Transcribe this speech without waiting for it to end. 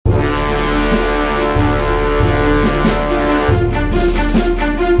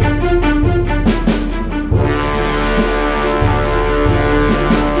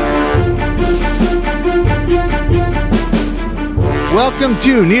welcome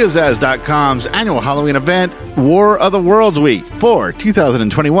to Neozaz.com's annual Halloween event, War of the Worlds Week for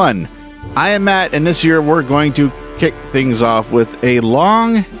 2021. I am Matt, and this year we're going to kick things off with a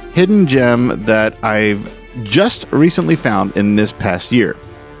long hidden gem that I've just recently found in this past year.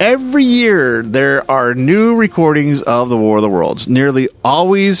 Every year there are new recordings of the War of the Worlds, nearly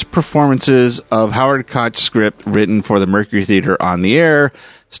always performances of Howard Koch's script written for the Mercury Theater on the air,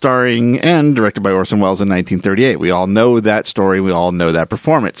 starring and directed by Orson Welles in 1938. We all know that story. We all know that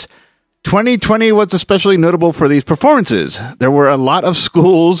performance. 2020 was especially notable for these performances. There were a lot of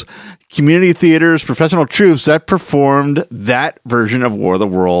schools, community theaters, professional troupes that performed that version of War of the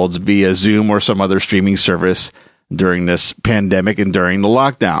Worlds via Zoom or some other streaming service during this pandemic and during the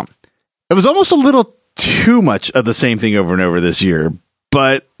lockdown. It was almost a little too much of the same thing over and over this year,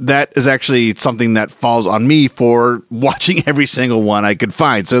 but that is actually something that falls on me for watching every single one I could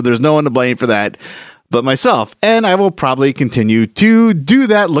find. So there's no one to blame for that but myself. And I will probably continue to do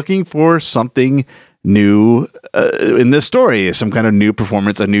that, looking for something new in this story, some kind of new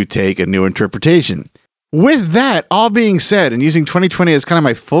performance, a new take, a new interpretation. With that all being said, and using 2020 as kind of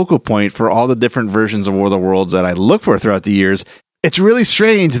my focal point for all the different versions of War of the Worlds that I look for throughout the years, it's really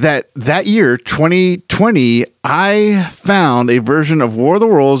strange that year, 2020, I found a version of War of the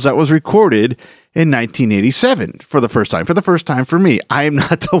Worlds that was recorded in 1987 for the first time for me. I am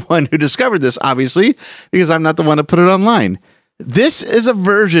not the one who discovered this, obviously, because I'm not the one to put it online. This is a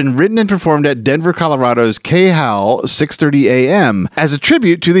version written and performed at Denver, Colorado's KHOW 6:30 a.m. as a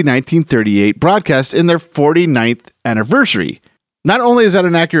tribute to the 1938 broadcast in their 49th anniversary. Not only is that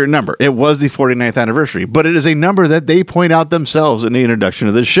an accurate number, it was the 49th anniversary, but it is a number that they point out themselves in the introduction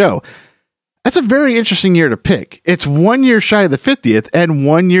of this show. That's a very interesting year to pick. It's 1 year shy of the 50th and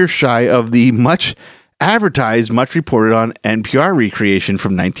 1 year shy of the much advertised, much reported on NPR recreation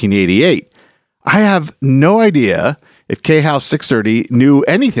from 1988. I have no idea if KHOW 630 knew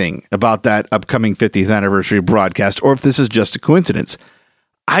anything about that upcoming 50th anniversary broadcast, or if this is just a coincidence.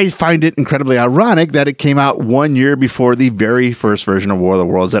 I find it incredibly ironic that it came out 1 year before the very first version of War of the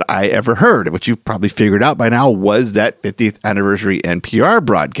Worlds that I ever heard, which you've probably figured out by now was that 50th anniversary NPR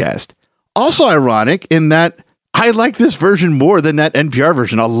broadcast. Also ironic in that I like this version more than that NPR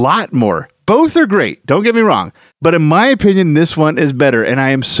version, a lot more. Both are great, don't get me wrong, but in my opinion, this one is better, and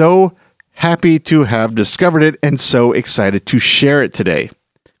I am so happy to have discovered it and so excited to share it today.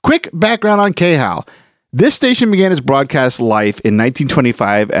 Quick background on KHOW. This station began its broadcast life in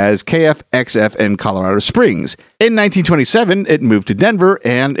 1925 as KFXF in Colorado Springs. In 1927, it moved to Denver,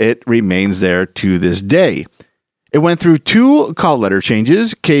 and it remains there to this day. It went through two call letter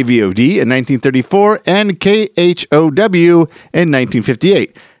changes, KVOD in 1934 and KHOW in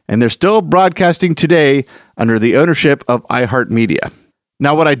 1958, and they're still broadcasting today under the ownership of iHeartMedia.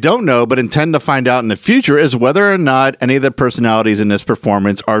 Now, what I don't know, but intend to find out in the future, is whether or not any of the personalities in this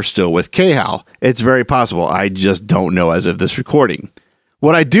performance are still with KHOW. It's very possible. I just don't know as of this recording.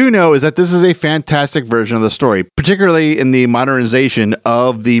 What I do know is that this is a fantastic version of the story, particularly in the modernization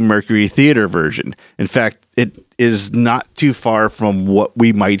of the Mercury Theater version. In fact, it is not too far from what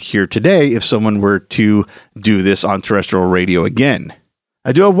we might hear today if someone were to do this on terrestrial radio again.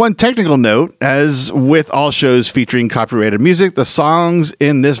 I do have one technical note. As with all shows featuring copyrighted music, the songs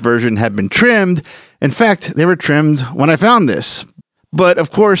in this version have been trimmed. In fact, they were trimmed when I found this. But of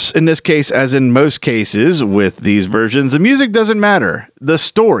course, in this case, as in most cases with these versions, the music doesn't matter. The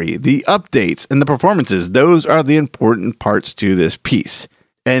story, the updates, and the performances, those are the important parts to this piece.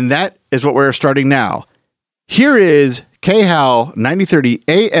 And that is what we're starting now. Here is KHOW 9030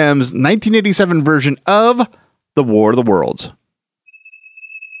 AM's 1987 version of The War of the Worlds.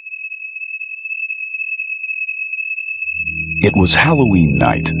 It was Halloween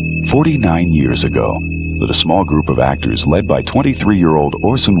night, 49 years ago, that a small group of actors led by 23-year-old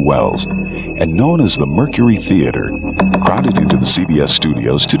Orson Welles and known as the Mercury Theater crowded into the CBS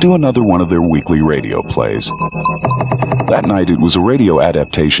studios to do another one of their weekly radio plays. That night it was a radio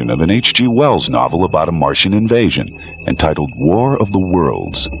adaptation of an H.G. Wells novel about a Martian invasion entitled War of the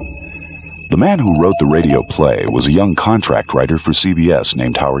Worlds. The man who wrote the radio play was a young contract writer for CBS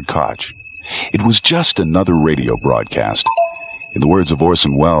named Howard Koch. It was just another radio broadcast. In the words of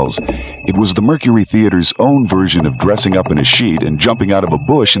Orson Welles, it was the Mercury Theater's own version of dressing up in a sheet and jumping out of a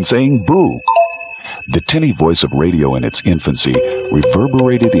bush and saying boo. The tinny voice of radio in its infancy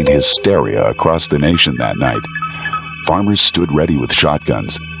reverberated in hysteria across the nation that night. Farmers stood ready with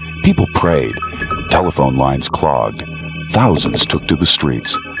shotguns. People prayed. Telephone lines clogged. Thousands took to the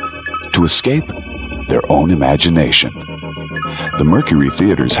streets to escape their own imagination. The Mercury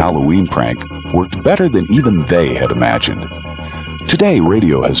Theater's Halloween prank worked better than even they had imagined. Today,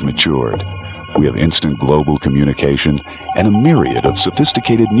 radio has matured. We have instant global communication and a myriad of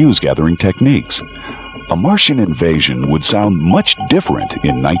sophisticated news-gathering techniques. A Martian invasion would sound much different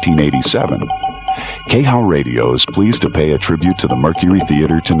in 1987. KHOW Radio is pleased to pay a tribute to the Mercury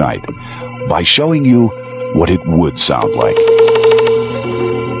Theater tonight by showing you what it would sound like.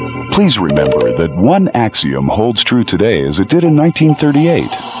 Please remember that one axiom holds true today as it did in 1938.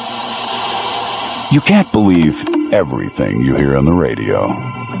 You can't believe everything you hear on the radio.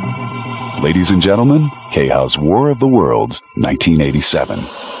 Ladies and gentlemen, KHOW's War of the Worlds, 1987.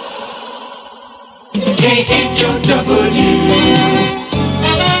 KHOW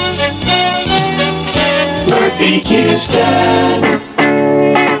Murphy Kirsten.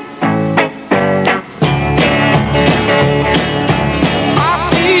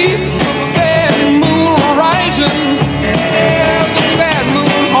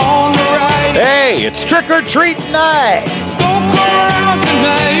 It's trick-or-treat night. Don't come around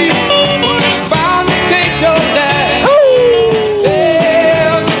tonight. It's bound to take your day.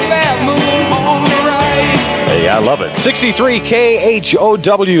 There's a bad moon on the right. Hey, I love it. 63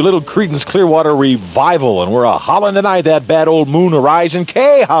 KHOW, Little Creedence Clearwater Revival, and we're a-hollin' tonight, that bad old moon horizon.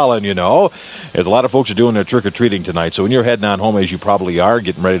 K-hollin', you know. There's a lot of folks are doing their trick-or-treating tonight, so when you're heading on home, as you probably are,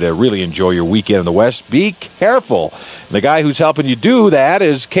 getting ready to really enjoy your weekend in the West, be careful. And the guy who's helping you do that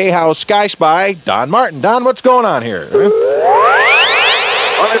is KHOW Sky Spy, Don Martin. Don, what's going on here? On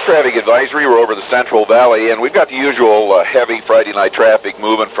this traffic advisory, we're over the Central Valley, and we've got the usual heavy Friday night traffic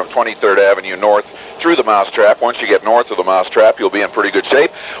moving from 23rd Avenue north through the Mousetrap. Once you get north of the Mousetrap, you'll be in pretty good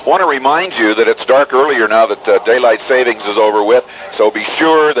shape. Want to remind you that it's dark earlier now that daylight savings is over with, so be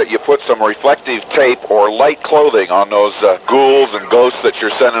sure that you put some reflective tape or light clothing on those ghouls and ghosts that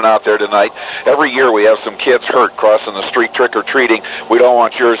you're sending out there tonight. Every year we have some kids hurt crossing the street trick-or-treating. We don't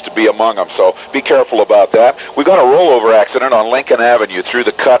want yours to be among them, so be careful about that. We got a rollover accident on Lincoln Avenue through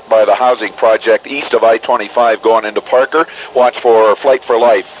the cut by the housing project east of I-25 going into Parker. Watch for Flight for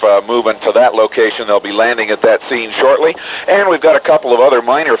Life moving to that location. They'll be landing at that scene shortly. And we've got a couple of other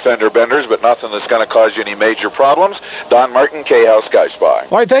minor fender benders, but nothing that's going to cause you any major problems. Don Martin, KHOW Sky Spy.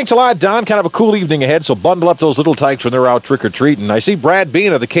 All right, thanks a lot, Don. Kind of a cool evening ahead, so bundle up those little tykes when they're out trick-or-treating. I see Brad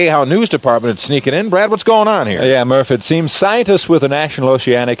Bean of the KHOW News Department is sneaking in. Brad, what's going on here? Yeah, Murph, it seems scientists with the National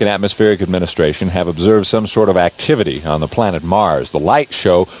Oceanic and Atmospheric Administration have observed some sort of activity on the planet Mars. The light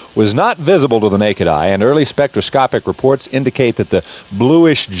show was not visible to the naked eye, and early spectroscopic reports indicate that the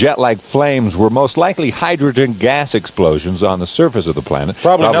bluish jet-like flames were most likely hydrogen gas explosions on the surface of the planet.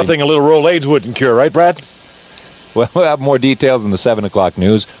 Probably nothing a little Rolaids wouldn't cure, right, Brad? Well, we'll have more details in the 7 o'clock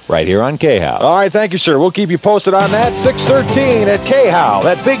news right here on KHOW. All right, thank you, sir. We'll keep you posted on that. 6:13 at KHOW.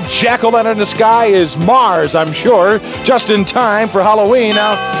 That big jack-o'-lantern in the sky is Mars, I'm sure, just in time for Halloween.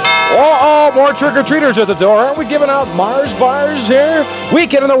 Now, more trick-or-treaters at the door. Aren't we giving out Mars bars here?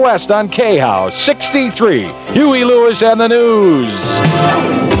 Weekend in the West on KHOW. 63. Huey Lewis and the News.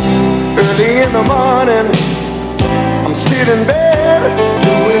 Early in the morning, I'm sitting in bed,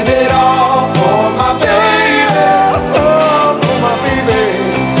 doing it all for my baby, oh, for my baby,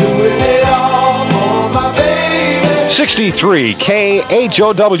 doing it all for my baby. 63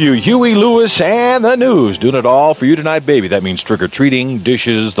 KHOW, Huey Lewis and the News. Doing it all for you tonight, baby. That means trick-or-treating,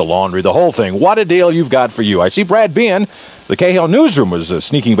 dishes, the laundry, the whole thing. What a deal you've got for you. I see Brad Bean. The KHOW newsroom was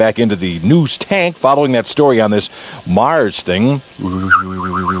sneaking back into the news tank following that story on this Mars thing.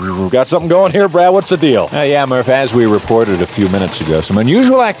 Got something going here, Brad? What's the deal? Yeah, Murph, as we reported a few minutes ago, some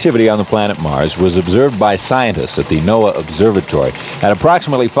unusual activity on the planet Mars was observed by scientists at the NOAA Observatory at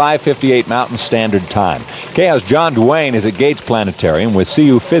approximately 5:58 Mountain Standard Time. KHOW's John Duane is at Gates Planetarium with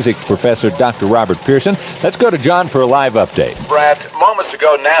CU Physics Professor Dr. Robert Pearson. Let's go to John for a live update. Brad, moments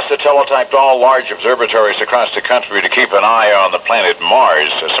ago, NASA teletyped all large observatories across the country to keep an eye on the planet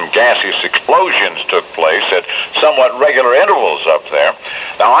Mars. Some gaseous explosions took place at somewhat regular intervals up there.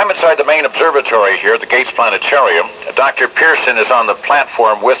 Now, I'm inside the main observatory here at the Gates Planetarium. Dr. Pearson is on the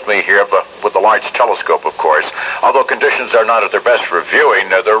platform with me here, but with the large telescope, of course. Although conditions are not at their best for viewing,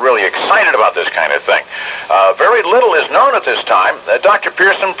 they're really excited about this kind of thing. Very little is known at this time. Dr.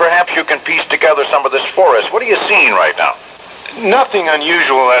 Pearson, perhaps you can piece together some of this for us. What are you seeing right now? Nothing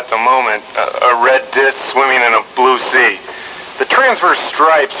unusual at the moment. A red disk swimming in a blue sea. The transverse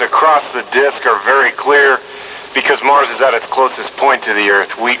stripes across the disk are very clear because Mars is at its closest point to the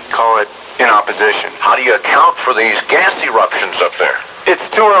Earth. We call it in opposition. How do you account for these gas eruptions up there? It's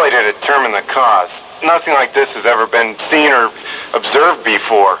too early to determine the cause. Nothing like this has ever been seen or observed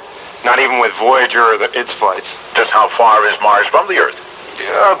before, not even with Voyager or its flights. Just how far is Mars from the Earth?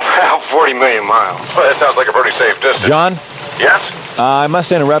 About 40 million miles. Well, that sounds like a pretty safe distance. John, Yes? I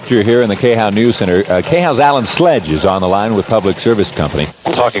must interrupt you here in the KHOW News Center. KHOW's Alan Sledge is on the line with Public Service Company.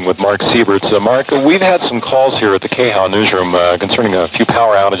 Talking with Mark Sieberts. Mark, we've had some calls here at the KHOW newsroom concerning a few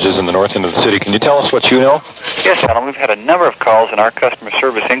power outages in the north end of the city. Can you tell us what you know? Yes, Alan. We've had a number of calls in our Customer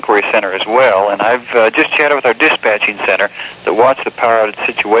Service Inquiry Center as well, and I've just chatted with our dispatching center that watched the power outage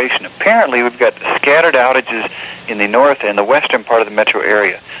situation. Apparently, we've got scattered outages in the north and the western part of the metro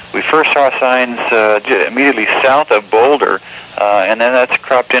area. We first saw signs immediately south of Boulder, and then that's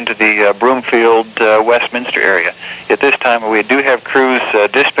cropped into the Broomfield, Westminster area. At this time, we do have crews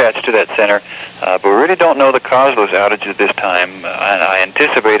dispatched to that center, but we really don't know the cause of those outages at this time. And I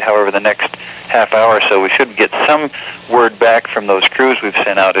anticipate, however, the next half hour or so, we should get some word back from those crews we've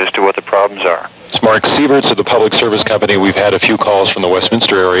sent out as to what the problems are. It's Mark Sieberts of the Public Service Company. We've had a few calls from the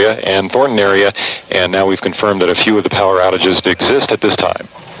Westminster area and Thornton area, and now we've confirmed that a few of the power outages exist at this time.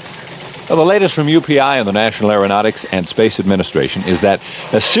 Well, the latest from UPI and the National Aeronautics and Space Administration is that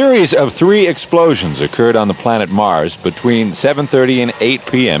a series of 3 explosions occurred on the planet Mars between 7:30 and 8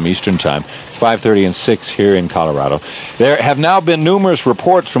 p.m. Eastern Time. It's 5:30 and 6 here in Colorado. There have now been numerous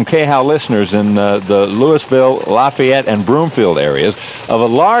reports from KHOW listeners in the Louisville, Lafayette, and Broomfield areas of a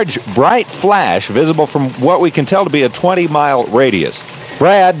large, bright flash visible from what we can tell to be a 20-mile radius.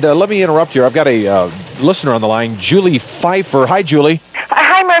 Brad, let me interrupt you. I've got a listener on the line, Julie Pfeiffer. Hi, Julie.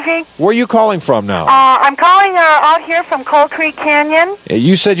 Hi, Murphy. Where are you calling from now? I'm calling out here from Coal Creek Canyon.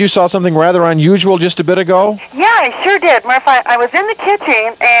 You said you saw something rather unusual just a bit ago? Yeah, I sure did, Murph. I was in the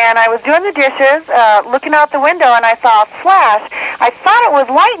kitchen, and I was doing the dishes, looking out the window, and I saw a flash. I thought it was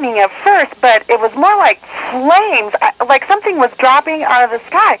lightning at first, but it was more like flames, like something was dropping out of the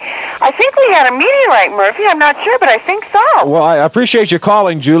sky. I think we had a meteorite, Murphy. I'm not sure, but I think so. Well, I appreciate you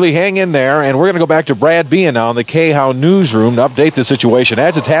calling, Julie. Hang in there, and we're going to go back to Brad Bean now in the KHOW newsroom to update the situation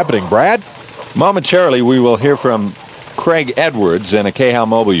as it's happening. Brad? Momentarily, we will hear from Craig Edwards in a KHOW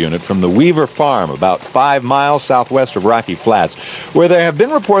mobile unit from the Weaver Farm, about 5 miles southwest of Rocky Flats, where there have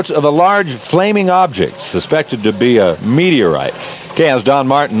been reports of a large flaming object suspected to be a meteorite. KHOW's Don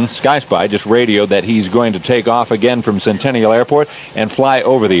Martin, Sky Spy, just radioed that he's going to take off again from Centennial Airport and fly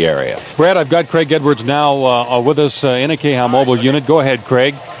over the area. Brad, I've got Craig Edwards now with us in a KHOW mobile unit. Go ahead,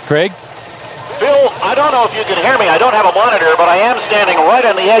 Craig. Craig? Bill, I don't know if you can hear me. I don't have a monitor, but I am standing right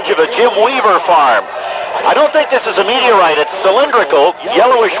on the edge of the Jim Weaver farm. I don't think this is a meteorite. It's cylindrical,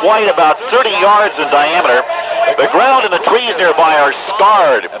 yellowish white, about 30 yards in diameter. The ground and the trees nearby are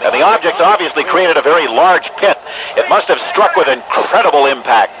scarred, and the object's obviously created a very large pit. It must have struck with incredible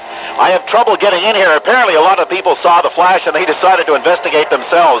impact. I have trouble getting in here. Apparently a lot of people saw the flash and they decided to investigate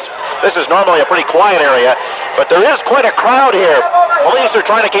themselves. This is normally a pretty quiet area, but there is quite a crowd here. Police are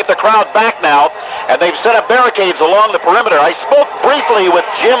trying to keep the crowd back now, and they've set up barricades along the perimeter. I spoke briefly with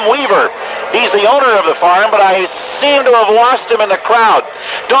Jim Weaver. He's the owner of the farm, but I seem to have lost him in the crowd.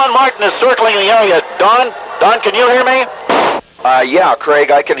 Don Martin is circling the area. Don, can you hear me? Yeah, Craig,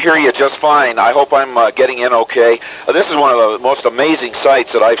 I can hear you just fine. I hope I'm getting in okay. This is one of the most amazing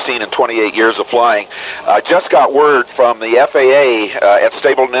sights that I've seen in 28 years of flying. I just got word from the FAA at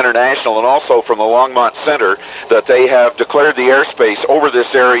Stapleton International and also from the Longmont Center that they have declared the airspace over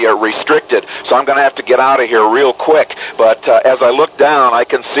this area restricted, so I'm going to have to get out of here real quick. But as I look down, I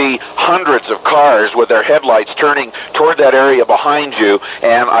can see hundreds of cars with their headlights turning toward that area behind you,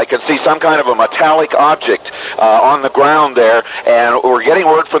 and I can see some kind of a metallic object on the ground there. And we're getting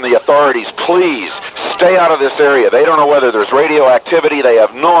word from the authorities, please stay out of this area. They don't know whether there's radioactivity. They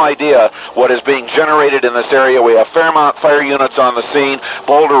have no idea what is being generated in this area. We have Fairmount fire units on the scene.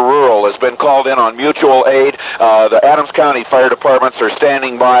 Boulder Rural has been called in on mutual aid. The Adams County fire departments are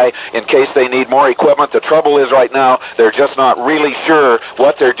standing by in case they need more equipment. The trouble is right now they're just not really sure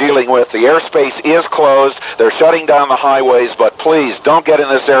what they're dealing with. The airspace is closed. They're shutting down the highways, but please don't get in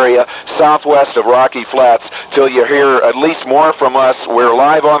this area southwest of Rocky Flats till you hear at least more from us. We're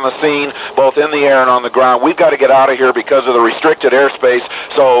live on the scene, both in the air and on the ground. We've got to get out of here because of the restricted airspace.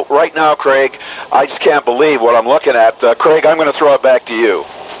 So right now, Craig, I just can't believe what I'm looking at. Craig, I'm going to throw it back to you.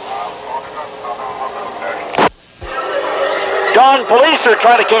 Don, police are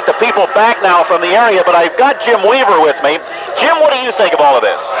trying to keep the people back now from the area, but I've got Jim Weaver with me. Jim, what do you think of all of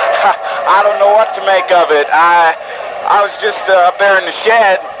this? I don't know what to make of it. I was just up there in the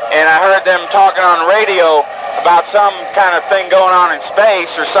shed, and I heard them talking on the radio about some kind of thing going on in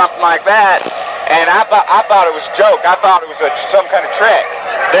space or something like that, and I thought it was a joke. I thought it was some kind of trick.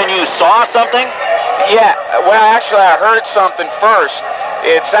 Then you saw something? Yeah, well, actually, I heard something first.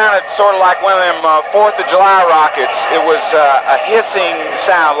 It sounded sort of like one of them 4th of July rockets. It was a hissing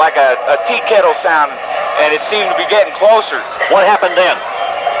sound, like a tea kettle sound, and it seemed to be getting closer. What happened then?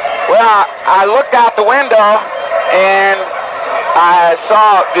 Well, I looked out the window, and I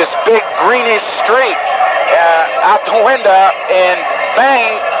saw this big greenish streak out the window, and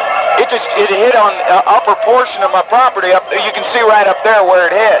bang, it hit on the upper portion of my property. You can see right up there where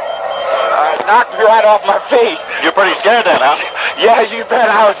it hit. It knocked me right off my feet. You're pretty scared then, huh? Yeah, you bet.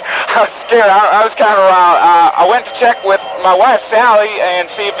 I was scared. I was kind of around. I went to check with my wife Sally and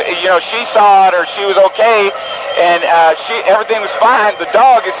see if she saw it or she was okay, and everything was fine. The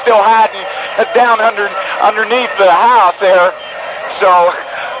dog is still hiding down underneath the house there. So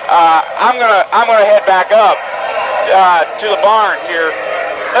I'm gonna head back up to the barn here.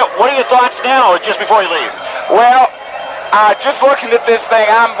 What are your thoughts now, or just before you leave? Well, just looking at this thing,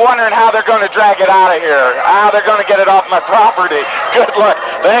 I'm wondering how they're going to drag it out of here, how they're going to get it off my property. Good luck.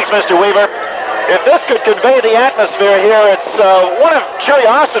 Thanks, Mr. Weaver. If this could convey the atmosphere here, it's one of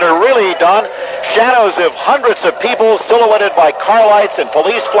curiosity, really, Don. Shadows of hundreds of people silhouetted by car lights and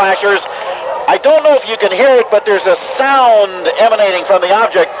police flashers. I don't know if you can hear it, but there's a sound emanating from the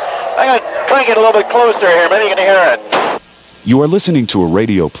object. I'm going to try and get a little bit closer here. Maybe you can hear it. You are listening to a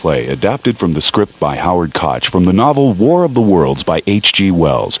radio play adapted from the script by Howard Koch from the novel War of the Worlds by H.G.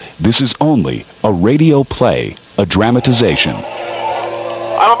 Wells. This is only a radio play, a dramatization.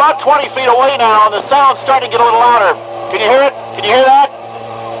 I'm about 20 feet away now, and the sound's starting to get a little louder. Can you hear it? Can you hear that?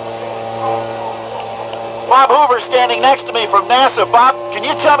 Bob Hoover's standing next to me from NASA. Bob, can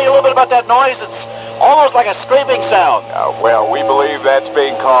you tell me a little bit about that noise? It's almost like a scraping sound. Well, we believe that's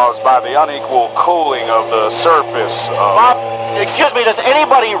being caused by the unequal cooling of the surface. Bob, excuse me, does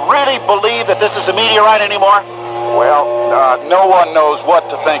anybody really believe that this is a meteorite anymore? Well, no one knows what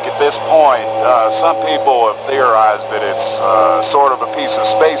to think at this point. Some people have theorized that it's sort of a piece of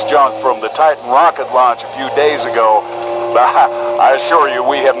space junk from the Titan rocket launch a few days ago. But I assure you,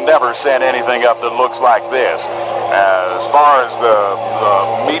 we have never sent anything up that looks like this. As far as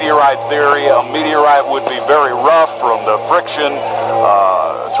the meteorite theory, a meteorite would be very rough from the friction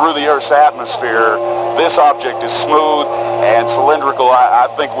through the Earth's atmosphere. This object is smooth and cylindrical.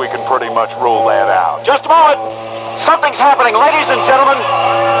 I think we can pretty much rule that out. Just a moment. Something's happening, ladies and gentlemen.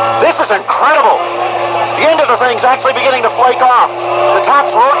 This is incredible. The end of the thing's actually beginning to flake off. The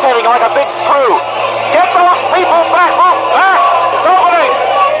top's rotating like a big screw. Get those people back. Move back. It's opening.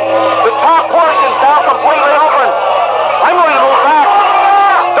 The top portion's now completely open. I'm going to move back.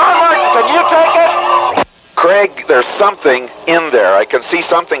 Don Martin, can you take it? Craig, there's something in there. I can see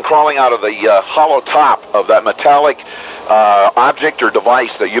something crawling out of the hollow top of that metallic object or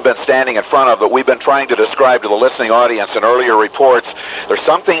device that you've been standing in front of that we've been trying to describe to the listening audience in earlier reports. There's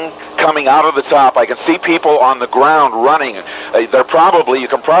something coming out of the top. I can see people on the ground running. You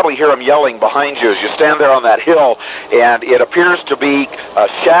can probably hear them yelling behind you as you stand there on that hill, and it appears to be a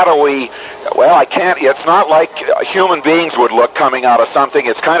shadowy, it's not like human beings would look coming out of something.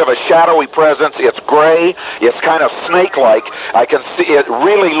 It's kind of a shadowy presence. It's gray. It's kind of snake-like. I can see it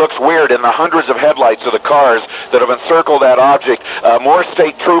really looks weird in the hundreds of headlights of the cars that have encircled that object. More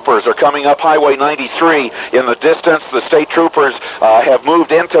state troopers are coming up Highway 93 in the distance. The state troopers have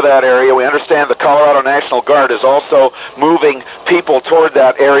moved into that area. We understand the Colorado National Guard is also moving people toward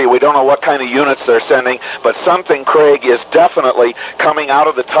that area. We don't know what kind of units they're sending, but something, Craig, is definitely coming out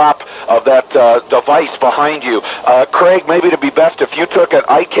of the top of that device behind you. Craig, maybe it'd be best if you took it.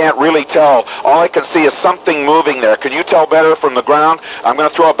 I can't really tell. All I can see is something moving there. Can you tell better from the ground? I'm going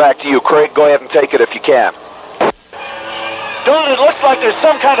to throw it back to you. Craig, go ahead and take it if you can. Don, it looks like there's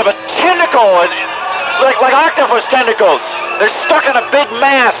some kind of a tentacle, like octopus tentacles. They're stuck in a big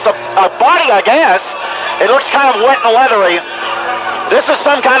mass, a body, I guess. It looks kind of wet and leathery. This is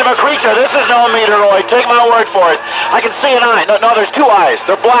some kind of a creature. This is no meteoroid. Take my word for it. I can see an eye. No, there's two eyes.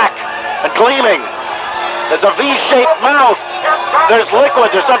 They're black and gleaming. There's a V-shaped mouth. There's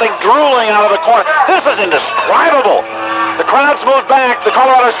liquid. There's something drooling out of the corner. This is indescribable. The crowd's moved back. The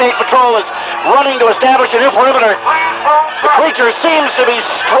Colorado State Patrol is running to establish a new perimeter. The creature seems to be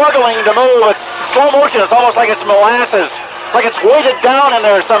struggling to move. It's slow motion. It's almost like it's molasses. Like it's weighted down in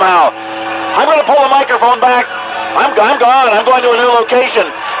there somehow. I'm going to pull the microphone back. I'm gone. I'm going to a new location.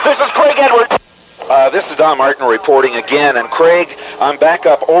 This is Craig Edwards. This is Don Martin reporting again, and Craig, I'm back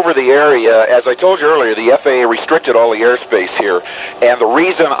up over the area. As I told you earlier, the FAA restricted all the airspace here, and the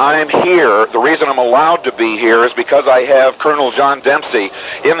reason I'm here, the reason I'm allowed to be here is because I have Colonel John Dempsey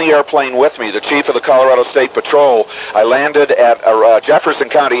in the airplane with me, the chief of the Colorado State Patrol. I landed at Jefferson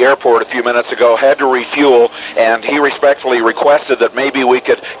County Airport a few minutes ago, had to refuel, and he respectfully requested that maybe we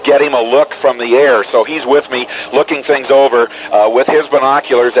could get him a look from the air, so he's with me looking things over with his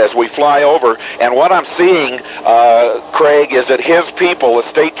binoculars as we fly over, and And what I'm seeing, Craig, is that his people, the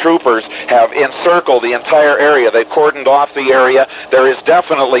state troopers, have encircled the entire area. They've cordoned off the area. There is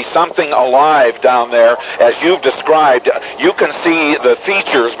definitely something alive down there, as you've described. You can see the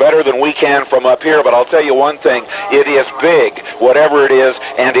features better than we can from up here, but I'll tell you one thing. It is big, whatever it is,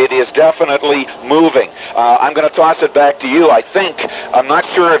 and it is definitely moving. I'm going to toss it back to you. I'm not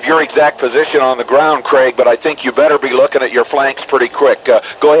sure of your exact position on the ground, Craig, but I think you better be looking at your flanks pretty quick.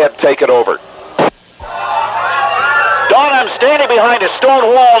 Go ahead and take it over. Don, I'm standing behind a stone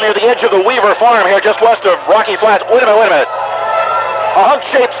wall near the edge of the Weaver farm here, just west of Rocky Flats. Wait a minute. A hunk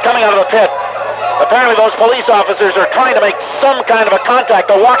shape's coming out of the pit. Apparently those police officers are trying to make some kind of a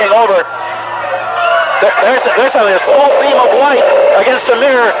contact. They're walking over. There's a small beam of light against the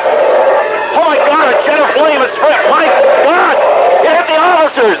mirror. Oh my God, a jet of flame has spread. My God, it hit the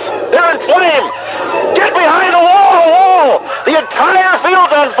officers. They're in flame. Get behind the wall. The entire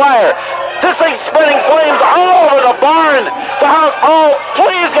field's on fire. This thing's spreading flames all over the barn, the house. Oh,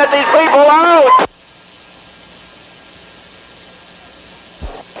 please get these people out.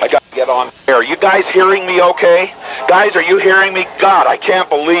 I got to get on air. Are you guys hearing me okay? Guys, are you hearing me? God, I can't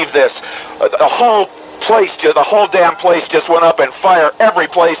believe this. The whole damn place just went up in fire. Every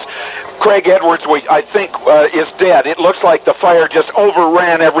place. Craig Edwards, I think, is dead. It looks like the fire just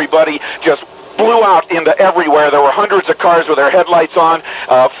overran everybody, just blew out into everywhere. There were hundreds of cars with their headlights on.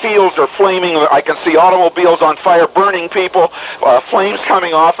 Fields are flaming. I can see automobiles on fire, burning people, flames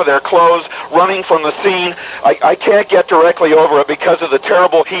coming off of their clothes, running from the scene. I can't get directly over it because of the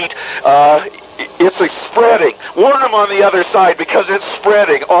terrible heat. It's spreading. Warn them on the other side because it's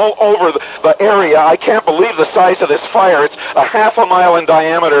spreading all over the area. I can't believe the size of this fire. It's a half a mile in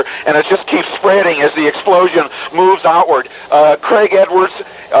diameter, and it just keeps spreading as the explosion moves outward. Craig Edwards,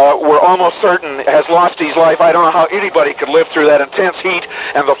 we're almost certain, has lost his life. I don't know how anybody could live through that intense heat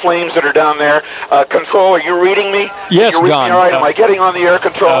and the flames that are down there. Control, are you reading me? Yes, Don. Don. All right, am I getting on the air,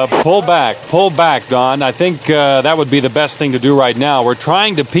 Control? Pull back, Don. I think that would be the best thing to do right now. We're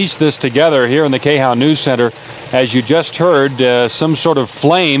trying to piece this together here in the KHOW News Center. As you just heard, some sort of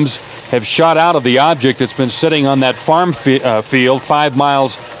flames have shot out of the object that's been sitting on that farm field 5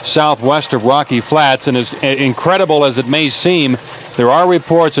 miles southwest of Rocky Flats. And as incredible as it may seem, there are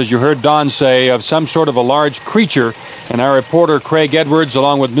reports, as you heard Don say, of some sort of a large creature. And our reporter, Craig Edwards,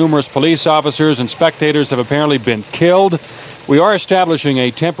 along with numerous police officers and spectators, have apparently been killed. We are establishing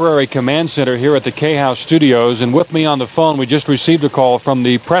a temporary command center here at the KHOW studios, and with me on the phone, we just received a call from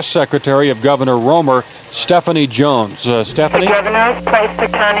the press secretary of Governor Romer, Stephanie Jones. Stephanie? The governor has placed the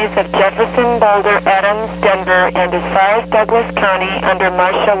counties of Jefferson, Boulder, Adams, Denver, and as far as Douglas County under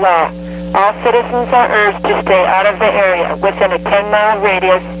martial law. All citizens are urged to stay out of the area within a 10-mile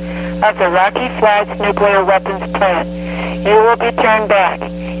radius of the Rocky Flats nuclear weapons plant. You will be turned back.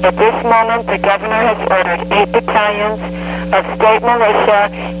 At this moment, the governor has ordered 8 battalions of state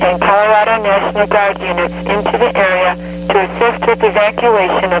militia and Colorado National Guard units into the area to assist with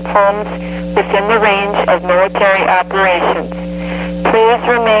evacuation of homes within the range of military operations. Please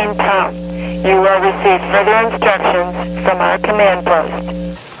remain calm. You will receive further instructions from our command post.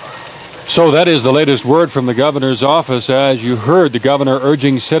 So that is the latest word from the governor's office. As you heard, the governor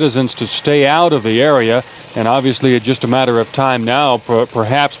urging citizens to stay out of the area. And obviously it's just a matter of time now,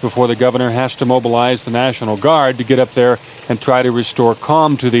 perhaps, before the governor has to mobilize the National Guard to get up there and try to restore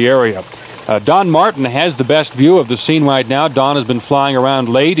calm to the area. Don Martin has the best view of the scene right now. Don has been flying around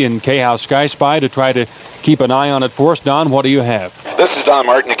late in KHOW Sky Spy to try to keep an eye on it for us. Don, what do you have? This is Don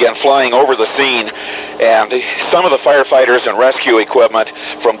Martin again, flying over the scene, and some of the firefighters and rescue equipment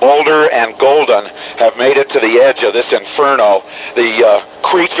from Boulder and Golden have made it to the edge of this inferno. The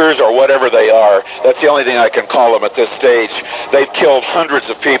creatures, or whatever they are, that's the only thing I can call them at this stage. They've killed hundreds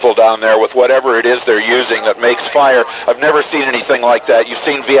of people down there with whatever it is they're using that makes fire. I've never seen anything like that. You've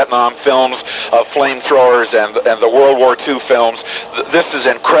seen Vietnam films of flamethrowers and the World War II films. This is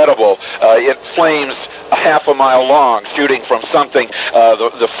incredible. It flames a half a mile long, shooting from something.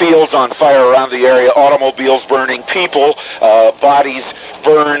 The fields on fire around the area, automobiles burning, people, bodies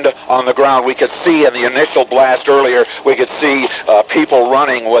burned on the ground. We could see in the initial blast earlier, we could see people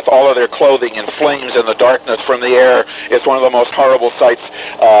running with all of their clothing in flames in the darkness from the air. It's one of the most horrible sights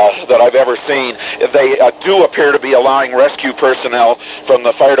that I've ever seen. They do appear to be allowing rescue personnel from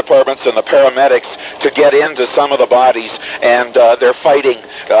the fire departments and the paramedics to get into some of the bodies, and they're fighting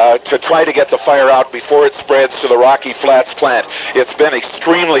to try to get the fire out before it spreads to the Rocky Flats plant. It's been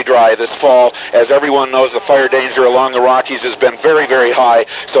extremely dry this fall. As everyone knows, the fire danger along the Rockies has been very, very high. high,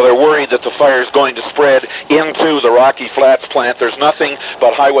 so they're worried that the fire is going to spread into the Rocky Flats plant. There's nothing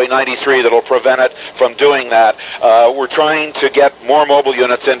but Highway 93 that will prevent it from doing that. We're trying to get more mobile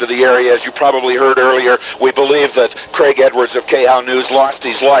units into the area. As you probably heard earlier, we believe that Craig Edwards of KHOW News lost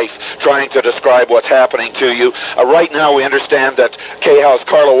his life trying to describe what's happening to you. Right now we understand that KHOW's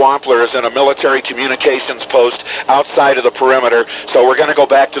Carla Wampler is in a military communications post outside of the perimeter, so we're going to go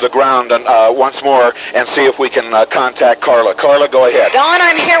back to the ground and once more and see if we can contact Carla. Carla, go ahead. Don,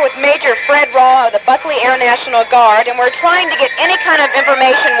 I'm here with Major Fred Raw of the Buckley Air National Guard, and we're trying to get any kind of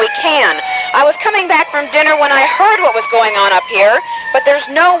information we can. I was coming back from dinner when I heard what was going on up here, but there's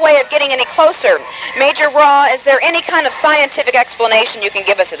no way of getting any closer. Major Raw, is there any kind of scientific explanation you can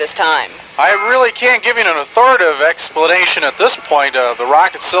give us at this time? I really can't give you an authoritative explanation at this point of the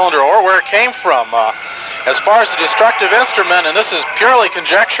rocket cylinder or where it came from. As far as the destructive instrument, and this is purely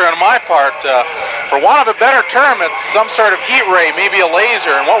conjecture on my part, for want of a better term, it's some sort of heat ray, maybe a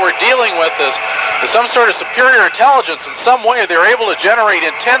laser, and what we're dealing with is some sort of superior intelligence. In some way, they're able to generate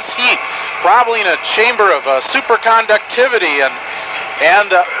intense heat, probably in a chamber of superconductivity, and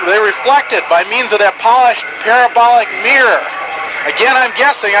they reflect it by means of that polished parabolic mirror. Again, I'm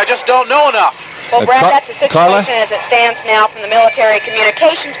guessing. I just don't know enough. Well, Brad, that's the situation Carla? as it stands now from the military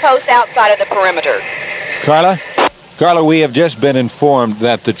communications post outside of the perimeter. Carla, we have just been informed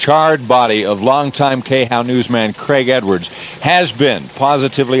that the charred body of longtime KHOW newsman Craig Edwards has been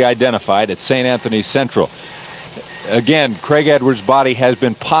positively identified at St. Anthony Central. Again, Craig Edwards' body has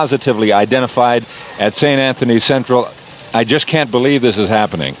been positively identified at St. Anthony Central. I just can't believe this is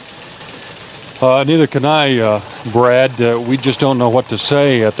happening. Neither can I, Brad. We just don't know what to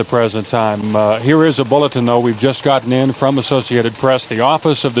say at the present time. Here is a bulletin, though, we've just gotten in from Associated Press. The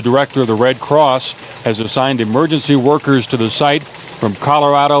Office of the Director of the Red Cross has assigned emergency workers to the site from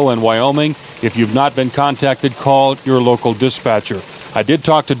Colorado and Wyoming. If you've not been contacted, call your local dispatcher. I did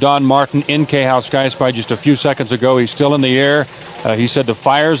talk to Don Martin in KHOW Sky Spy just a few seconds ago. He's still in the air. He said the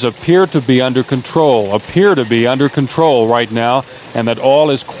fires appear to be under control right now, and that all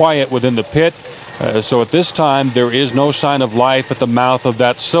is quiet within the pit. So at this time, there is no sign of life at the mouth of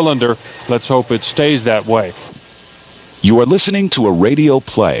that cylinder. Let's hope it stays that way. You are listening to a radio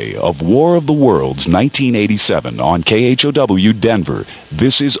play of War of the Worlds 1987 on KHOW Denver.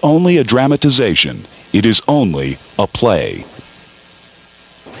 This is only a dramatization. It is only a play.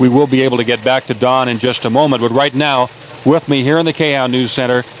 We will be able to get back to Don in just a moment, but right now, with me here in the KHOW News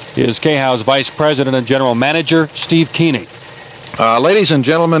Center is KHOW's Vice President and General Manager, Steve Keeney. Ladies and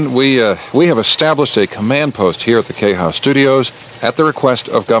gentlemen, we have established a command post here at the KHOW studios at the request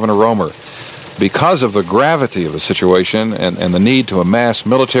of Governor Romer. Because of the gravity of the situation and the need to amass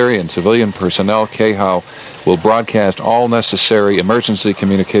military and civilian personnel, KHOW will broadcast all necessary emergency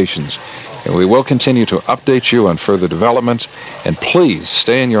communications. And we will continue to update you on further developments. And please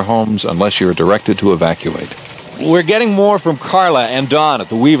stay in your homes unless you're directed to evacuate. We're getting more from Carla and Don at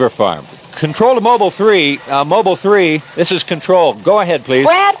the Weaver Farm. Control to Mobile 3. Mobile 3, this is Control. Go ahead, please.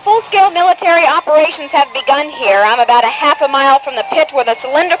 Brad, full-scale military operations have begun here. I'm about a half a mile from the pit where the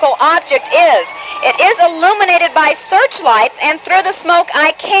cylindrical object is. It is illuminated by searchlights, and through the smoke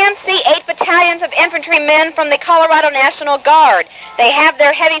I can see 8 battalions of infantrymen from the Colorado National Guard. They have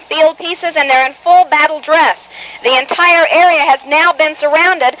their heavy field pieces, and they're in full battle dress. The entire area has now been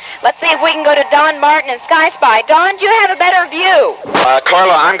surrounded. Let's see if we can go to Don Martin and Sky Spy. Don, do you have a better view?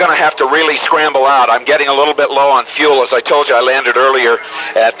 Carla, I'm going to have to really scramble out. I'm getting a little bit low on fuel. As I told you, I landed earlier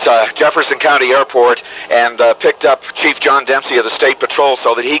at Jefferson County Airport and picked up Chief John Dempsey of the State Patrol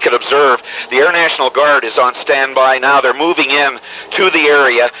so that he could observe. The Air National Guard is on standby now. They're moving in to the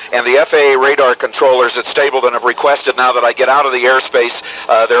area, and the FAA radar controllers at Stapleton have requested now that I get out of the airspace.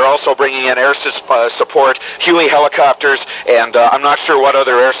 They're also bringing in air support, Huey helicopters, and I'm not sure what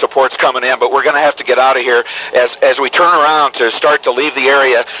other air support's coming in, but we're going to have to get out of here. As we turn around to start to leave the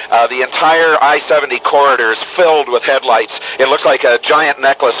area, the entire I-70 corridor is filled with headlights. It looks like a giant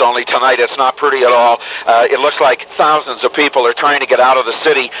necklace, only tonight it's not pretty at all. It looks like thousands of people are trying to get out of the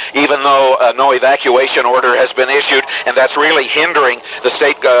city, even though no evacuation order has been issued, and that's really hindering the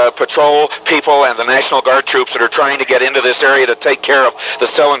State Patrol people and the National Guard troops that are trying to get into this area to take care of the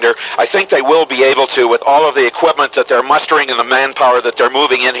cylinder. I think they will be able to with all of the equipment that they're mustering and the manpower that they're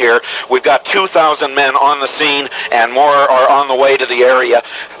moving in here. We've got 2,000 men on the scene, and more are on the way to the area.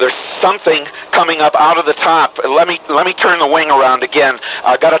 There's something coming up out of the top. Let me turn the wing around again.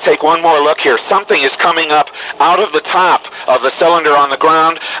 I've got to take one more look here. Something is coming up out of the top of the cylinder on the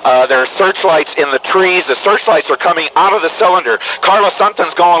ground. There are searchlights in the trees. The searchlights are coming out of the cylinder. Carla,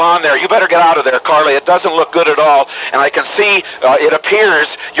 something's going on there. You better get out of there, Carla. It doesn't look good at all. And I can see, it appears,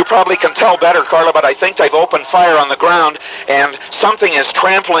 you probably can tell better, Carla, but I think they've opened fire on the ground, and something is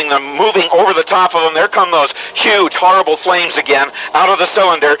trampling them, moving over the top of them. There come those huge, horrible flames again out of the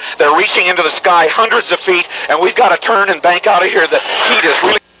cylinder. They're reaching into the sky hundreds of feet, and we've got to turn and bank out of here. The heat is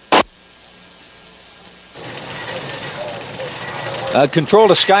really... Control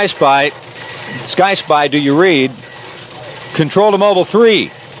to Sky Spy. Sky Spy, do you read? Control to Mobile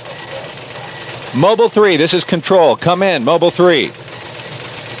 3. Mobile 3, this is Control. Come in, Mobile 3.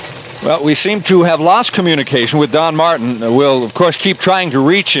 Well, we seem to have lost communication with Don Martin. We'll, of course, keep trying to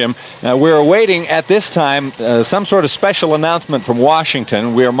reach him. We're awaiting, at this time, some sort of special announcement from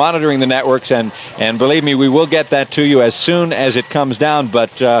Washington. We are monitoring the networks, and believe me, we will get that to you as soon as it comes down.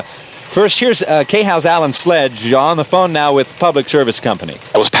 But first, here's KHOW's Alan Sledge on the phone now with Public Service Company.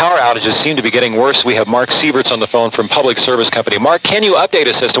 Those power outages seem to be getting worse. We have Mark Sieverts on the phone from Public Service Company. Mark, can you update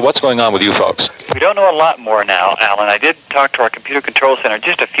us as to what's going on with you folks? We don't know a lot more now, Alan. I did talk to our computer control center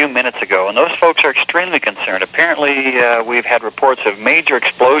just a few minutes ago, and those folks are extremely concerned. Apparently, we've had reports of major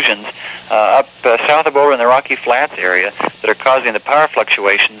explosions up south of Boulder in the Rocky Flats area that are causing the power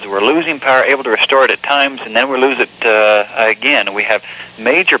fluctuations. We're losing power, able to restore it at times, and then we lose it again. We have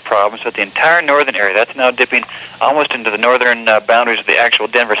major problems with the entire northern area. That's now dipping almost into the northern boundaries of the actual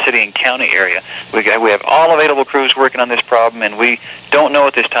Denver City and County area. We have all available crews working on this problem, and we don't know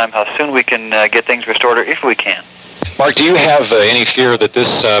at this time how soon we can get things restored, or if we can. Mark, do you have any fear that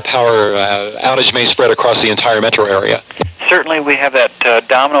this power outage may spread across the entire metro area? Certainly we have that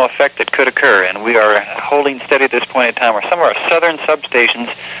domino effect that could occur, and we are holding steady at this point in time where some of our southern substations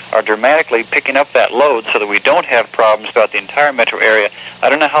are dramatically picking up that load so that we don't have problems throughout the entire metro area. I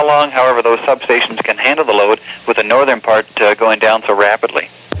don't know how long, however, those substations can handle the load with the northern part going down so rapidly.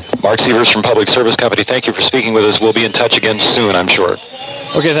 Mark Sieverts from Public Service Company, thank you for speaking with us. We'll be in touch again soon, I'm sure.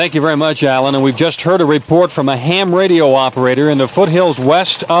 Okay, thank you very much, Alan. And we've just heard a report from a ham radio operator in the foothills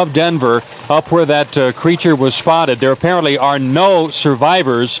west of Denver, up where that creature was spotted. There apparently are no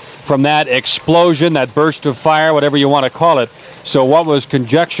survivors from that explosion, that burst of fire, whatever you want to call it. So what was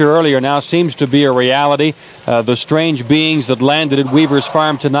conjecture earlier now seems to be a reality. The strange beings that landed at Weaver's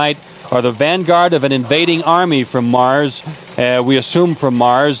Farm tonight are the vanguard of an invading army from Mars. We assume from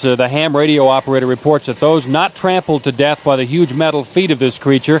Mars. The ham radio operator reports that those not trampled to death by the huge metal feet of this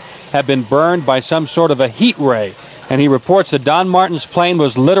creature have been burned by some sort of a heat ray. And he reports that Don Martin's plane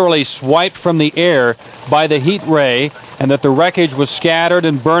was literally swiped from the air by the heat ray, and that the wreckage was scattered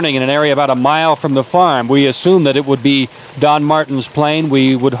and burning in an area about a mile from the farm. We assume that it would be Don Martin's plane.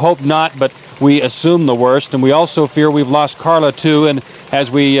 We would hope not, but we assume the worst. And we also fear we've lost Carla, too. And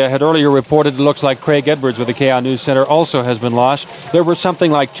as we had earlier reported, it looks like Craig Edwards with the KHOW News Center also has been lost. There were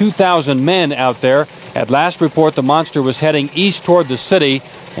something like 2,000 men out there. At last report, the monster was heading east toward the city,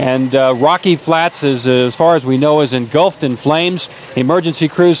 and Rocky Flats, as far as we know, is engulfed in flames. Emergency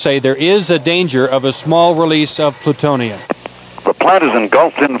crews say there is a danger of a small release of plutonium. The plant is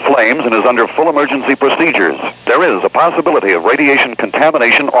engulfed in flames and is under full emergency procedures. There is a possibility of radiation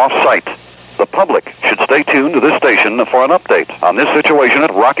contamination off-site. The public should stay tuned to this station for an update on this situation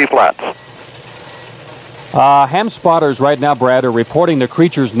at Rocky Flats. Ham spotters right now, Brad, are reporting the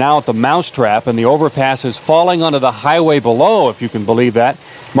creatures now at the mousetrap, and the overpass is falling onto the highway below, if you can believe that.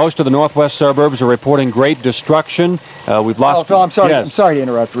 Most of the northwest suburbs are reporting great destruction. We've lost... Oh, Phil, I'm sorry. Yes. I'm sorry to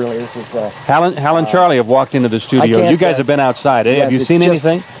interrupt, really. This is... Hal and Charlie have walked into the studio. You guys have been outside. Yes, have you seen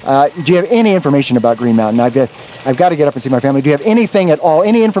anything? Do you have any information about Green Mountain? I've got to get up and see my family. Do you have anything at all,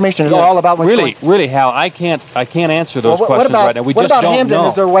 any information at all about what's going on? Really, Hal, I can't answer those questions right now. We just don't know. What about Hampton?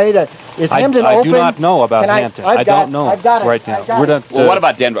 Is there a way to... Is Hampton open? I do not know about Hampton. I don't know right now. Well, what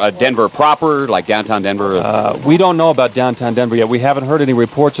about Denver? Denver proper, like downtown Denver? We don't know about downtown Denver yet. We haven't heard any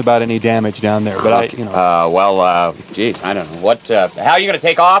reports about any damage down there. But geez, I don't know. What? How are you going to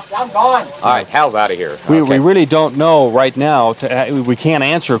take off? I'm gone. All right, Hal's out of here. We really don't know right now. We can't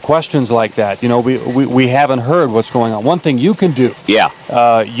answer questions like that. You know, we haven't heard what's going on. One thing you can do.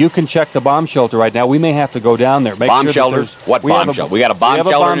 Yeah. You can check the bomb shelter right now. We may have to go down there. Bomb shelters? What bomb shelter? We got a bomb shelter?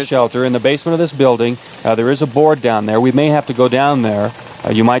 We have a bomb shelter in the basement of this building. There is a board down there. We may have to go down there.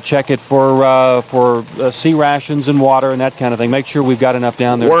 You might check it for sea rations and water and that kind of thing. Make sure we've got enough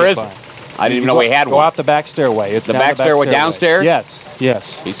down there. Where is it? I didn't even know we had one. Go out the back stairway. It's the back stairway downstairs?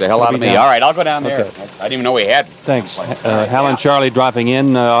 Yes. Beats the hell out of me. All right, I'll go down there. Okay. I didn't even know we had one. Thanks. Hal and Charlie dropping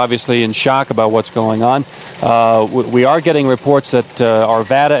in, obviously in shock about what's going on. We are getting reports that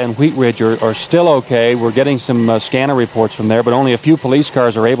Arvada and Wheat Ridge are still okay. We're getting some scanner reports from there, but only a few police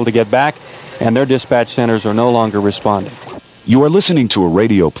cars are able to get back, and their dispatch centers are no longer responding. You are listening to a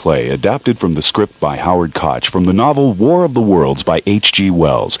radio play adapted from the script by Howard Koch from the novel War of the Worlds by H.G.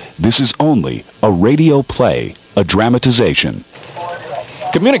 Wells. This is only a radio play, a dramatization.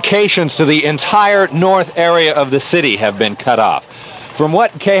 Communications to the entire north area of the city have been cut off. From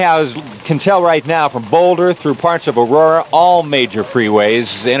what KHOW can tell right now, from Boulder through parts of Aurora, all major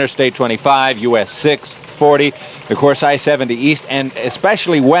freeways, Interstate 25, US 6, 40, of course I-70 East, and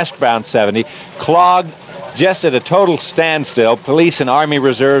especially westbound 70, clogged just at a total standstill. Police and Army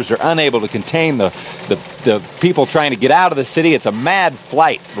reserves are unable to contain the people trying to get out of the city. It's a mad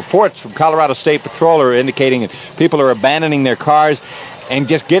flight. Reports from Colorado State Patrol are indicating that people are abandoning their cars and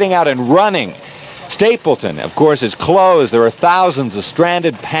just getting out and running. Stapleton, of course, is closed. There are thousands of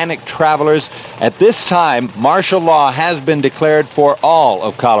stranded, panicked travelers. At this time, martial law has been declared for all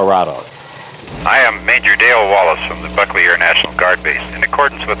of Colorado. I am Major Dale Wallace from the Buckley Air National Guard Base. In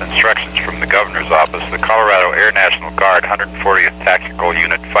accordance with instructions from the Governor's Office, the Colorado Air National Guard 140th Tactical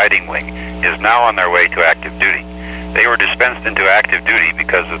Unit Fighting Wing is now on their way to active duty. They were dispensed into active duty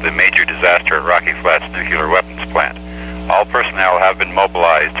because of the major disaster at Rocky Flats Nuclear Weapons Plant. All personnel have been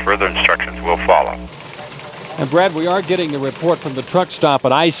mobilized. Further instructions will follow. And Brad, we are getting the report from the truck stop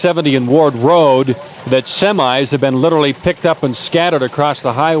at I-70 and Ward Road that semis have been literally picked up and scattered across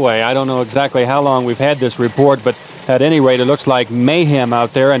the highway. I don't know exactly how long we've had this report, but at any rate, it looks like mayhem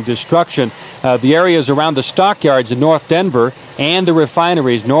out there and destruction. The areas around the stockyards in North Denver and the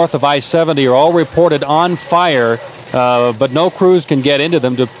refineries north of I-70 are all reported on fire, but no crews can get into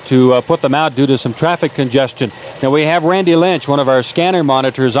them to put them out due to some traffic congestion. Now, we have Randy Lynch, one of our scanner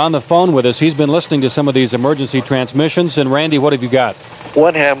monitors, on the phone with us. He's been listening to some of these emergency transmissions. And, Randy, what have you got?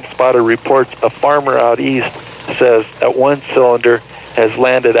 One ham spotter reports a farmer out east says that one cylinder has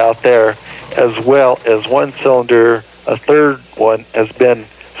landed out there, as well as one cylinder, a third one, has been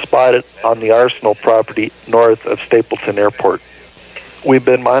spotted on the Arsenal property north of Stapleton Airport. We've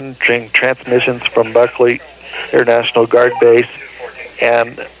been monitoring transmissions from Buckley Air National Guard Base,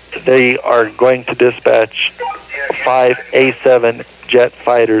 and they are going to dispatch 5 A-7 jet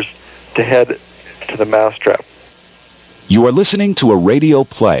fighters to head to the mousetrap. You are listening to a radio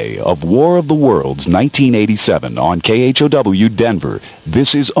play of War of the Worlds 1987 on KHOW Denver.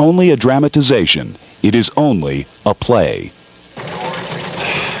 This is only a dramatization. It is only a play.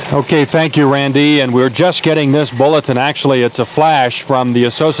 Okay, thank you, Randy. And we're just getting this bulletin. Actually, it's a flash from the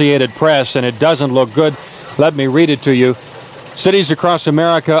Associated Press, and it doesn't look good. Let me read it to you. Cities across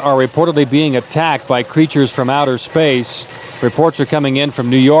America are reportedly being attacked by creatures from outer space. Reports are coming in from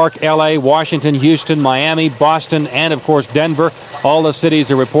New York, L.A., Washington, Houston, Miami, Boston, and, of course, Denver. All the cities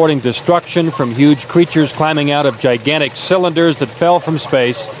are reporting destruction from huge creatures climbing out of gigantic cylinders that fell from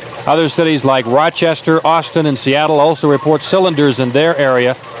space. Other cities like Rochester, Austin, and Seattle also report cylinders in their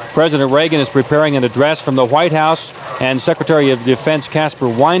area. President Reagan is preparing an address from the White House, and Secretary of Defense Caspar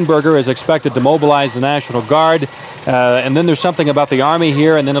Weinberger is expected to mobilize the National Guard. And then there's something about the Army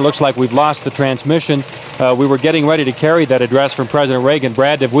here, and then it looks like we've lost the transmission. We were getting ready to carry that address from President Reagan.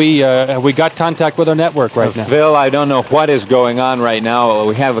 Brad, have we got contact with our network right now? Phil, I don't know what is going on right now.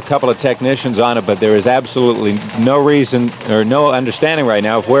 We have a couple of technicians on it, but there is absolutely no reason or no understanding right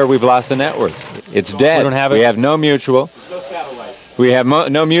now of where we've lost the network. It's dead. We don't have it? We have no mutual. We have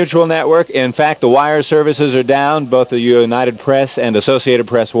no mutual network. In fact, the wire services are down, both the United Press and Associated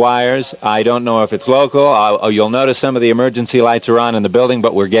Press wires. I don't know if it's local. You'll notice some of the emergency lights are on in the building,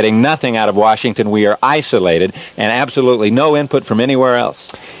 but we're getting nothing out of Washington. We are isolated and absolutely no input from anywhere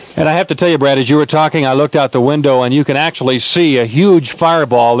else. And I have to tell you, Brad, as you were talking, I looked out the window, and you can actually see a huge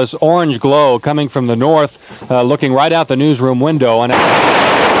fireball, this orange glow coming from the north, looking right out the newsroom window. And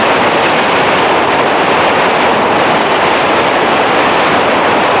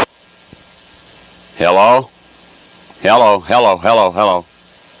Hello? Hello.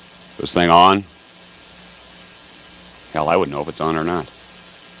 This thing on? Hell, I wouldn't know if it's on or not.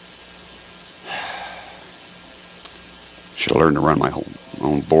 Should have learned to run my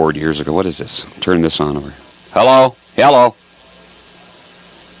own board years ago. What is this? Turn this on over. Hello?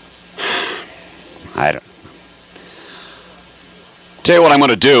 I don't... Tell you what I'm going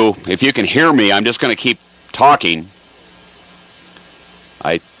to do. If you can hear me, I'm just going to keep talking.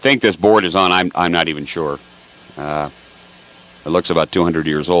 I think this board is on. I'm not even sure. It looks about 200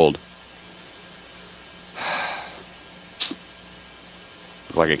 years old.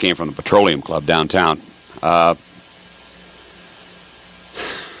 Looks like it came from the Petroleum Club downtown. I'm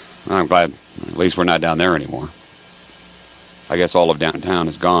glad at least we're not down there anymore. I guess all of downtown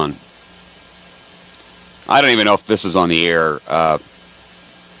is gone. I don't even know if this is on the air.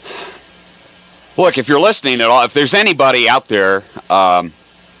 Look, if you're listening at all, if there's anybody out there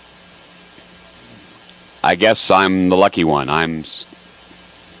I guess I'm the lucky one. At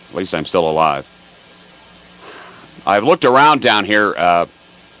least I'm still alive. I've looked around down here. I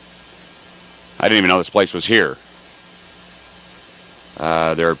didn't even know this place was here.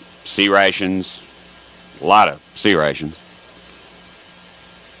 There are sea rations, a lot of sea rations.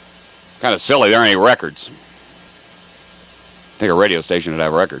 Kind of silly, there aren't any records. I think a radio station would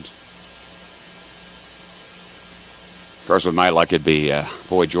have records. Of course, with my luck, it'd be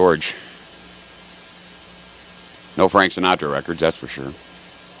Boy George. No Frank Sinatra records, that's for sure.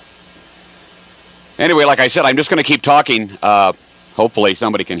 Anyway, like I said, I'm just going to keep talking. Hopefully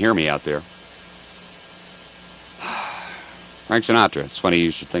somebody can hear me out there. Frank Sinatra. It's funny you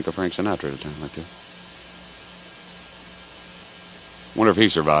should think of Frank Sinatra at a time like this. Wonder if he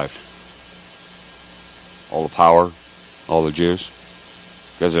survived. All the power, all the juice.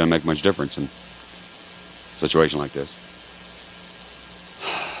 Guess it doesn't make much difference in a situation like this.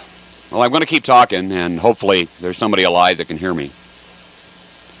 Well, I'm going to keep talking, and hopefully there's somebody alive that can hear me.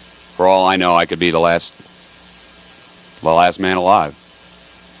 For all I know, I could be the last man alive.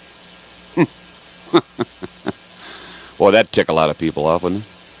 Boy, that'd tick a lot of people off, wouldn't it?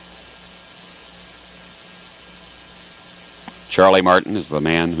 Charlie Martin is the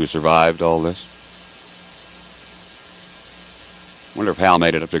man who survived all this. Wonder if Hal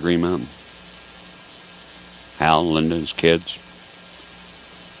made it up to Green Mountain. Hal and Linda, his kids.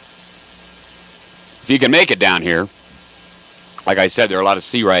 If you can make it down here, like I said, there are a lot of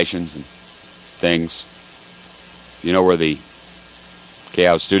sea rations and things. You know where the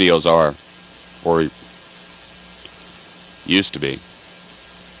KHOW studios are, or used to be.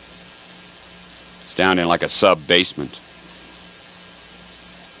 It's down in like a sub-basement.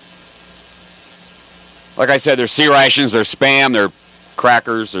 Like I said, there's sea rations, there's Spam, there's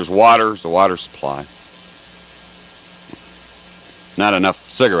crackers, there's water, there's the water supply. Not enough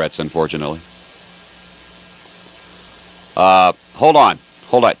cigarettes, unfortunately. Hold on.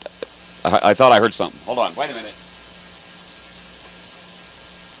 I thought I heard something. Hold on, wait a minute.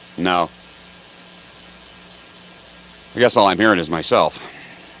 No. I guess all I'm hearing is myself.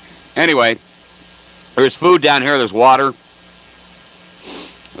 Anyway, there's food down here, there's water.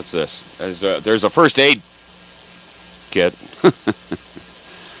 What's this? There's a first aid kit.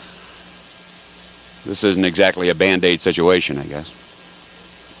 This isn't exactly a Band-Aid situation, I guess.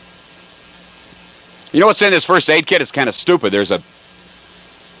 You know what's in this first aid kit? It's kind of stupid. There's a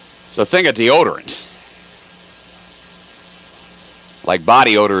thing of deodorant. Like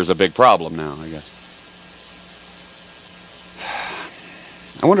body odor is a big problem now, I guess.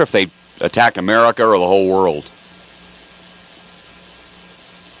 I wonder if they attacked America or the whole world.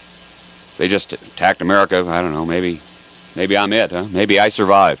 They just attacked America. I don't know. Maybe I'm it, huh? Maybe I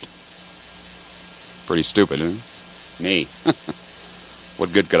survived. Pretty stupid, huh? Me.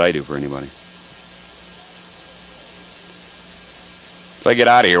 What good could I do for anybody? If I get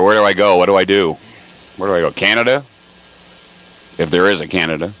out of here, where do I go? What do I do? Where do I go? Canada? If there is a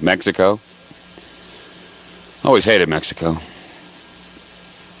Canada. Mexico? Always hated Mexico.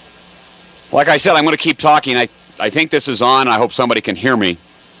 Like I said, I'm going to keep talking. I think this is on. I hope somebody can hear me.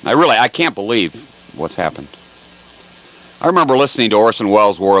 I can't believe what's happened. I remember listening to Orson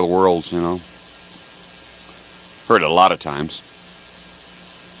Welles' War of the Worlds, you know. Heard it a lot of times.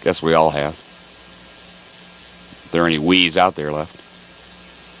 Guess we all have. If there are any we's out there left.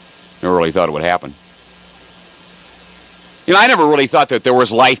 Never really thought it would happen. You know, I never really thought that there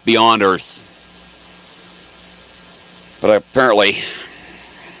was life beyond Earth. But apparently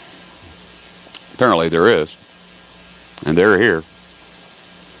there is. And they're here.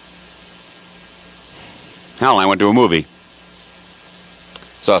 Hal and I went to a movie.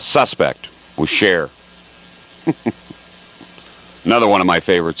 Saw Suspect with Cher. Another one of my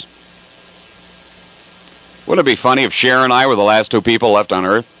favorites. Wouldn't it be funny if Cher and I were the last two people left on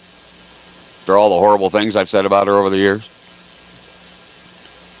Earth? After all the horrible things I've said about her over the years.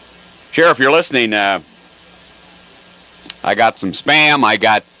 Cher, if you're listening, I got some Spam, I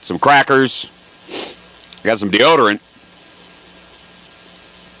got some crackers, I got some deodorant.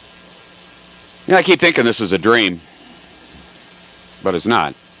 Yeah, I keep thinking this is a dream, but it's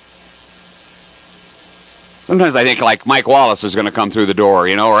not. Sometimes I think like Mike Wallace is going to come through the door,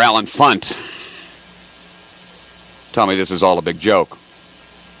 you know, or Alan Funt. Tell me this is all a big joke.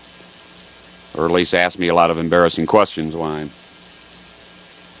 Or at least ask me a lot of embarrassing questions while I'm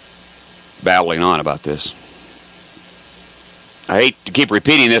babbling on about this. I hate to keep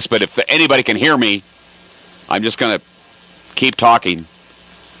repeating this, but if anybody can hear me, I'm just going to keep talking.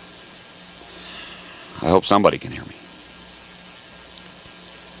 I hope somebody can hear me.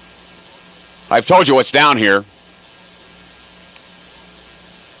 I've told you what's down here.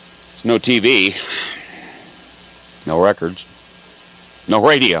 There's no TV. No records. No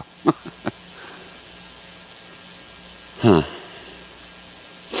radio. Huh.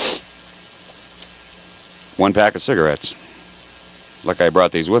 One pack of cigarettes. Like I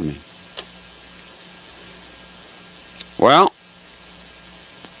brought these with me. Well,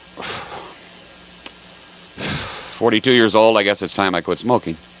 42 years old, I guess it's time I quit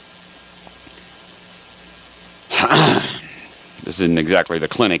smoking. This isn't exactly the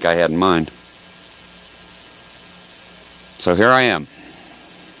clinic I had in mind. So here I am.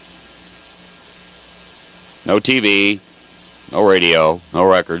 No TV, no radio, no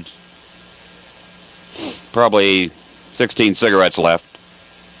records. Probably 16 cigarettes left.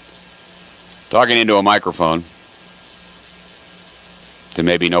 Talking into a microphone to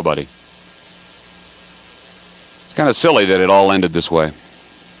maybe nobody. It's kind of silly that it all ended this way.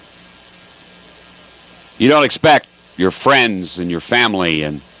 You don't expect your friends and your family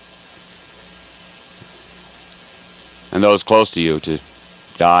and those close to you to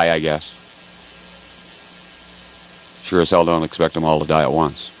die, I guess. Sure as hell don't expect them all to die at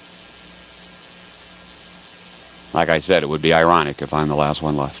once. Like I said, it would be ironic if I'm the last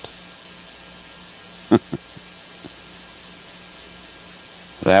one left.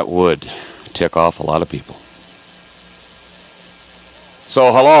 That would tick off a lot of people.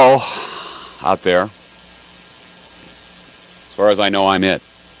 So, hello, out there. As far as I know, I'm it.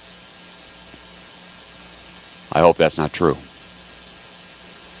 I hope that's not true.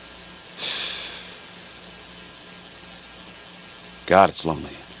 God, it's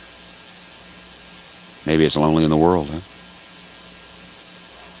lonely. Maybe it's lonely in the world, huh?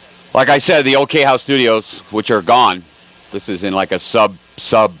 Like I said, the old KHOW studios, which are gone. This is in like a sub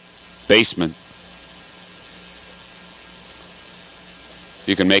basement.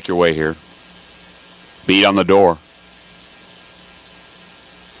 You can make your way here. Beat on the door.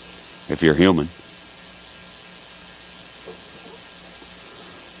 If you're human.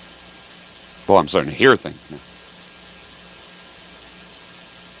 Boy, I'm starting to hear things now.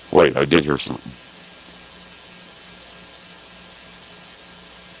 Wait, I did hear something.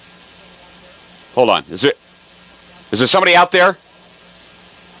 Hold on. Is there somebody out there?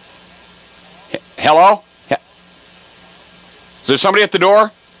 Hello? Is there somebody at the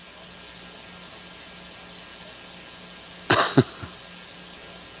door?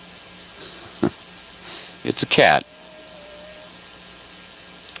 It's a cat.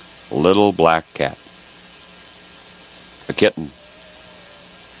 A little black cat. A kitten.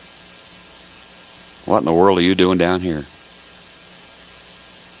 What in the world are you doing down here?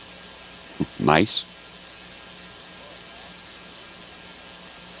 Nice.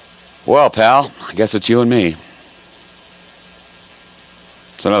 Well, pal, I guess it's you and me.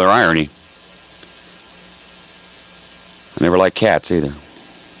 It's another irony. I never liked cats either.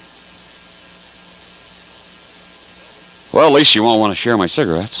 Well, at least you won't want to share my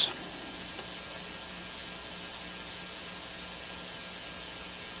cigarettes.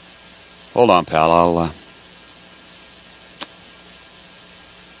 Hold on, pal.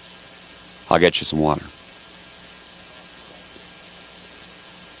 I'll get you some water.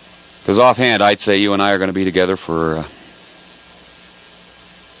 Because offhand, I'd say you and I are going to be together for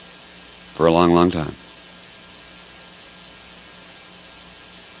a long, long time.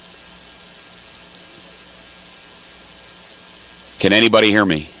 Can anybody hear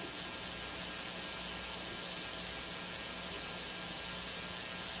me?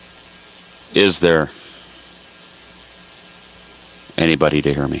 Is there anybody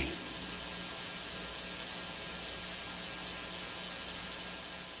to hear me?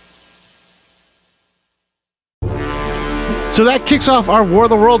 So that kicks off our War of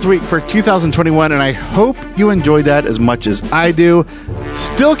the Worlds week for 2021, and I hope you enjoyed that as much as I do.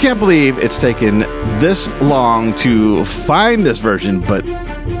 Still can't believe it's taken this long to find this version, but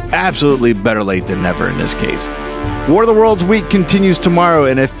absolutely better late than never in this case. War of the Worlds week continues tomorrow,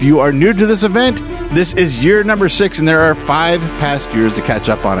 and if you are new to this event, this is year number 6, and there are 5 past years to catch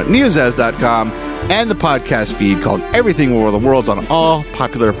up on at newsaz.com and the podcast feed called Everything War of the Worlds on all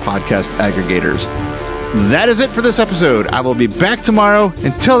popular podcast aggregators. That is it for this episode. I will be back tomorrow.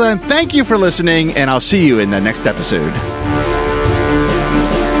 Until then, thank you for listening, and I'll see you in the next episode.